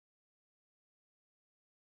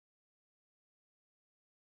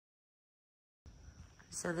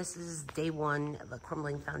So this is day one of a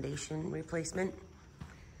crumbling foundation replacement.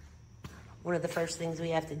 One of the first things we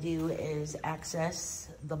have to do is access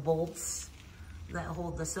the bolts that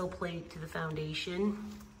hold the sill plate to the foundation.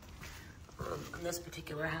 On this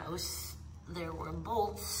particular house, there were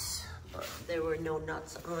bolts, but there were no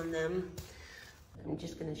nuts on them. I'm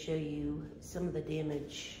just going to show you some of the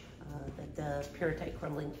damage that the Pyrrhotite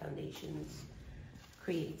crumbling foundations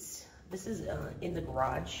creates. This is in the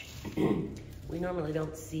garage. We normally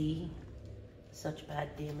don't see such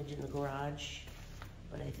bad damage in the garage,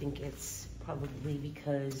 but I think it's probably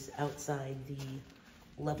because outside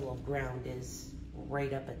the level of ground is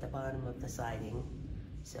right up at the bottom of the siding.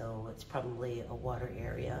 So it's probably a water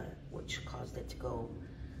area which caused it to go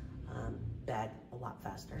bad a lot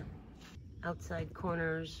faster. Outside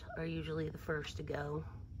corners are usually the first to go.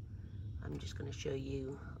 I'm just going to show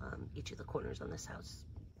you each of the corners on this house.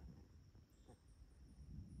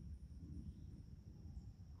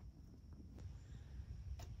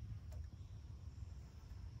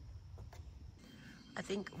 I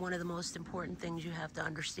think one of the most important things you have to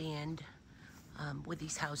understand with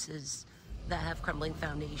these houses that have crumbling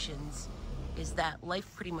foundations is that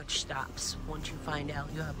life pretty much stops once you find out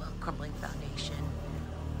you have a crumbling foundation.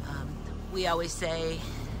 We always say,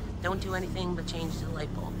 don't do anything but change the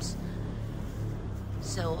light bulbs.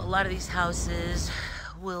 So a lot of these houses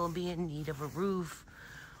will be in need of a roof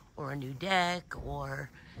or a new deck, or,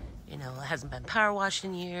 you know, it hasn't been power washed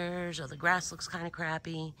in years, or the grass looks kind of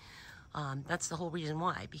crappy. That's the whole reason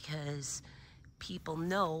why, because people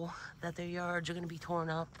know that their yards are going to be torn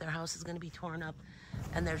up, their house is going to be torn up,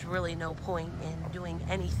 and there's really no point in doing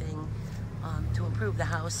anything to improve the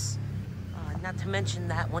house. Not to mention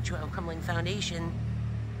that once you have a crumbling foundation,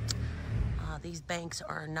 these banks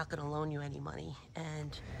are not going to loan you any money,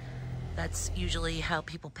 and that's usually how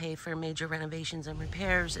people pay for major renovations and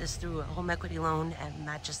repairs, is through a home equity loan, and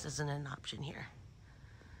that just isn't an option here.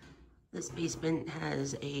 This basement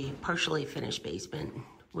has a partially finished basement,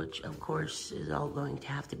 which of course is all going to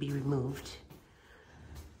have to be removed.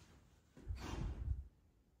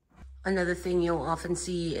 Another thing you'll often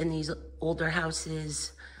see in these older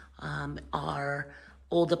houses are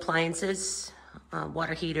old appliances,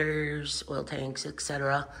 water heaters, oil tanks,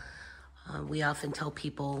 etc. We often tell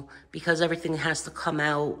people, because everything has to come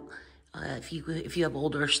out, if you have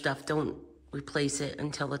older stuff, don't replace it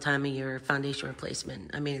until the time of your foundation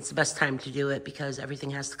replacement. I mean, it's the best time to do it because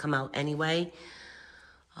everything has to come out anyway.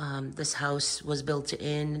 This house was built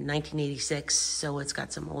in 1986, so it's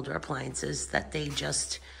got some older appliances that they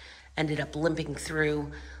just ended up limping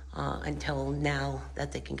through until now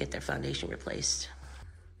that they can get their foundation replaced.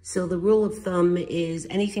 So the rule of thumb is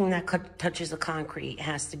anything that touches the concrete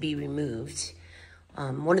has to be removed.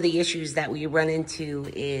 One of the issues that we run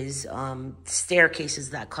into is staircases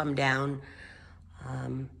that come down.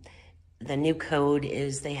 The new code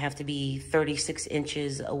is they have to be 36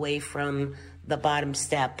 inches away from the bottom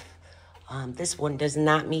step. This one does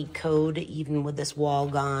not meet code. Even with this wall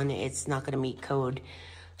gone, it's not going to meet code.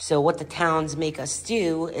 So what the towns make us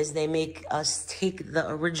do is they make us take the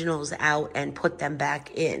originals out and put them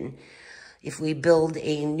back in. If we build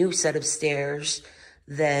a new set of stairs,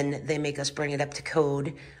 then they make us bring it up to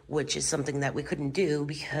code, which is something that we couldn't do,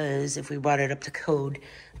 because if we brought it up to code,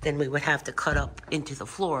 then we would have to cut up into the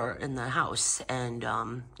floor in the house, and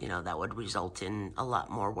you know, that would result in a lot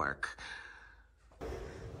more work.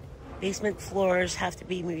 Basement floors have to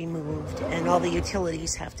be removed, and all the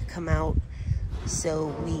utilities have to come out. So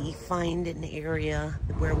we find an area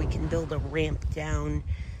where we can build a ramp down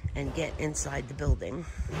and get inside the building.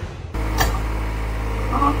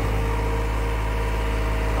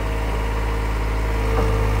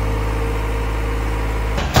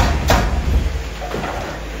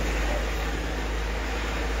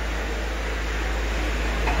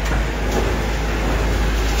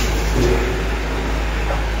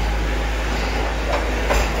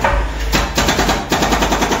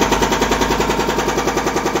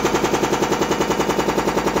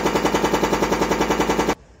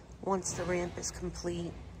 Once the ramp is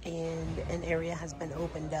complete and an area has been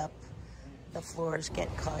opened up, the floors get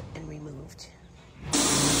cut and removed.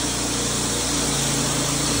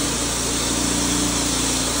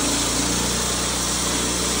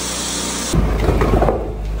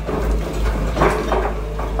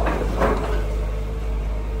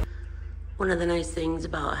 One of the nice things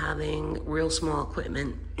about having real small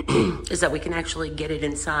equipment is that we can actually get it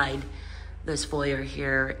inside this foyer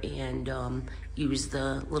here and use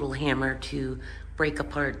the little hammer to break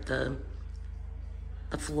apart the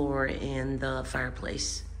floor and the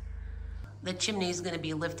fireplace. The chimney is going to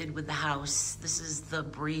be lifted with the house. This is the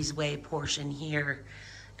breezeway portion here,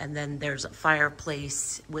 And then there's a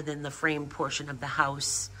fireplace within the frame portion of the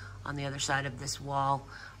house on the other side of this wall,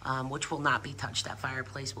 which will not be touched. That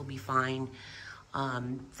fireplace will be fine.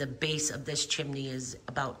 The base of this chimney is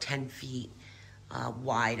about 10 feet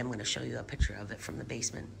wide. I'm going to show you a picture of it from the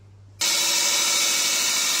basement.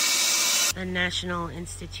 The National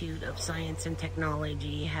Institute of Science and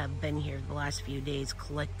Technology have been here the last few days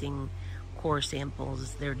collecting core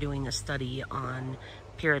samples. They're doing a study on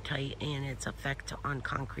pyrrhotite and its effect on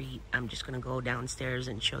concrete. I'm just going to go downstairs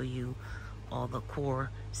and show you all the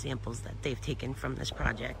core samples that they've taken from this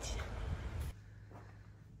project.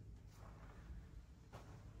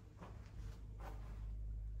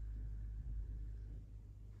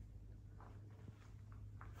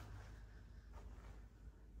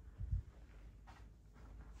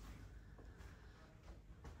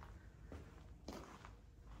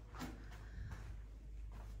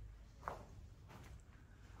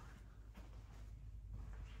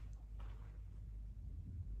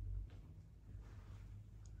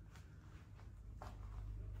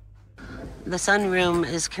 The sunroom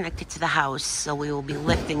is connected to the house, so we will be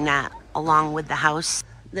lifting that along with the house.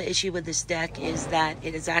 The issue with this deck is that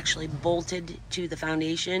it is actually bolted to the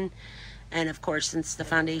foundation, and of course, since the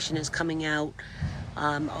foundation is coming out,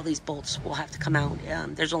 all these bolts will have to come out.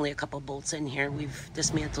 There's only a couple bolts in here. We've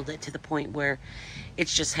dismantled it to the point where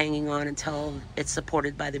it's just hanging on until it's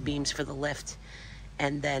supported by the beams for the lift,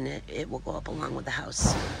 and then it will go up along with the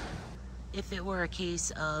house. If it were a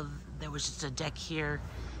case of there was just a deck here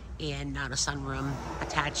and not a sunroom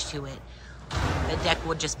attached to it, the deck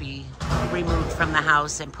would just be removed from the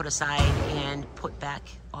house and put aside and put back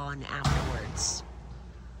on afterwards.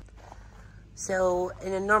 So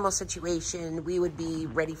in a normal situation, we would be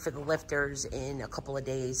ready for the lifters in a couple of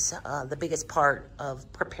days. The biggest part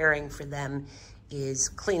of preparing for them is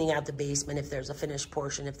cleaning out the basement if there's a finished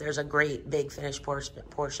portion. If there's a great big finished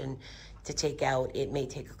portion to take out, it may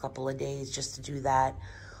take a couple of days just to do that.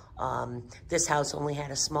 This house only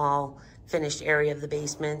had a small finished area of the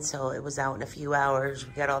basement, so it was out in a few hours.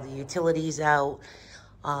 We got all the utilities out,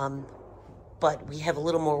 but we have a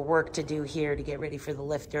little more work to do here to get ready for the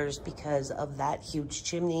lifters because of that huge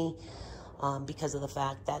chimney, because of the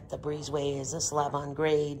fact that the breezeway is a slab on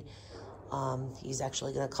grade. He's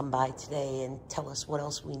actually going to come by today and tell us what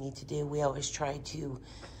else we need to do. We always try to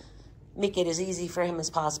make it as easy for him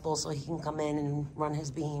as possible so he can come in and run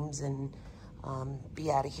his beams and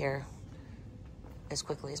be out of here as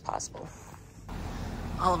quickly as possible.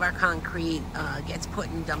 All of our concrete gets put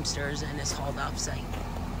in dumpsters and is hauled off site.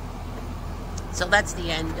 So that's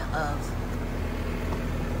the end of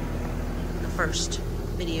the first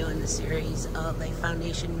video in the series of a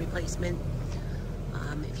foundation replacement.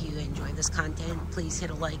 If you enjoy this content, please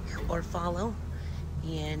hit a like or follow,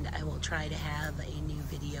 and I will try to have a new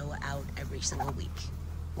video out every single week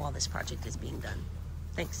while this project is being done.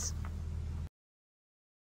 Thanks.